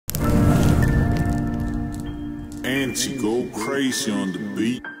And she go crazy on the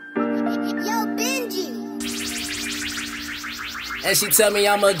beat. Yo, Benji. And she tell me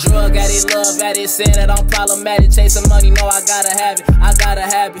I'm a drug addict, love addict, saying that I'm problematic, chasing money, no, I gotta have it, I gotta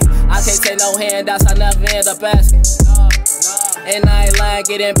have it. I can't take no handouts, I never end up asking. And I ain't lying,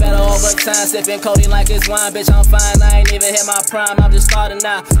 getting better over time, sipping codeine like it's wine, bitch, I'm fine, I ain't even hit my prime, I'm just starting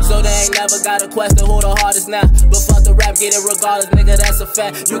now. So they ain't never got a question who the hardest now. But fuck the rap, get it regardless, nigga, that's a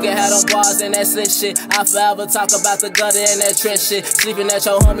fact. You can have them bars and that slick shit. I forever talk about the gutter and that trench shit. Sleeping at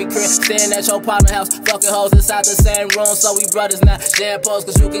your homie crib, staying at your partner house, fucking hoes inside the same room, so we brothers now. Jam pose,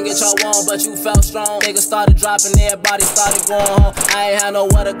 cause you can get your own, but you felt strong. Niggas started dropping, everybody started going home. I ain't had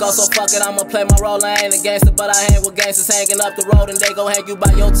nowhere to go, so fuck it, I'ma play my role. I ain't a gangster, but I hang with gangsters hanging up the road, and they gon' hang you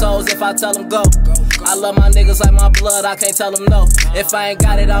by your toes if I tell them go. I love my niggas like my blood, I can't tell them no. If I ain't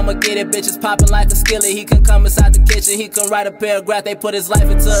got it, I'ma get it, bitches popping like a skillet. He can come inside the kitchen, he can write a paragraph, they put his life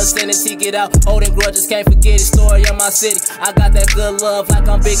into a sentence. He get out, holding grudges, can't forget his story of my city. I got that good love like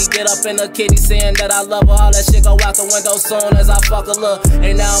I'm Biggie, get up in the kitty, saying that I love her. All that shit go out the window soon as I fuck her love.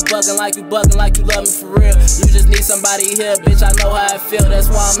 And now I'm bugging like you love me for real. You just need somebody here, bitch, I know how I feel. That's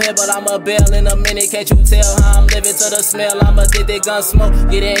why I'm here, but I'ma bail in a minute. Can't you tell how I'm living to the smell? I'm addicted, gun smoke,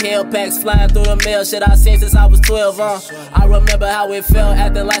 getting hell packs, flying through the mail. Shit I seen since I was 12, I remember how it felt,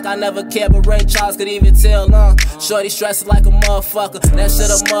 acting like I never cared, but Ray Charles could even tell, Shorty stressing like a motherfucker, that shit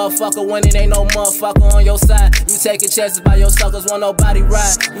a motherfucker when it ain't no motherfucker on your side. You taking chances by yourself cause won't nobody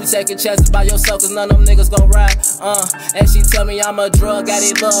ride. You taking chances by yourself cause none of them niggas gon' ride. And she tell me I'm a drug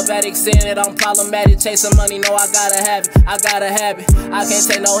addict, love addict, saying that I'm problematic, chasing money, no, I gotta have it, I gotta have it. I can't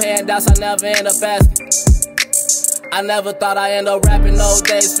take no handouts, I never end up asking. I never thought I end up rapping those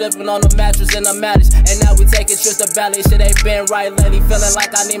days, flipping on the mattress in the mattress. And now we taking trips to Valley, shit ain't been right lately. Feeling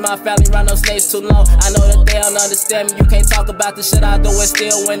like I need my family, run no snakes too long. I know that they don't understand me, you can't talk about the shit I do and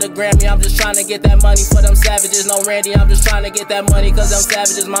still win the Grammy. I'm just trying to get that money for them savages, no Randy. I'm just trying to get that money cause them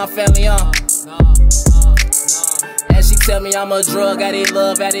savages my family, And she tell me I'm a drug addict,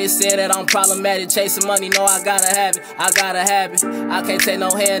 love addict, saying that I'm problematic, chasing money, no, I gotta have it, I gotta have it. I can't take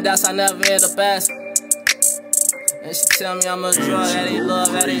no handouts, I never end up asking. And she tell me I'm a drug addict,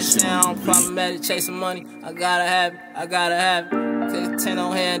 love addict, saying I'm problematic, chasing money, I gotta have it, I gotta have it. Can't take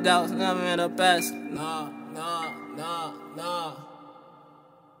no handouts, never end up asking. Nah.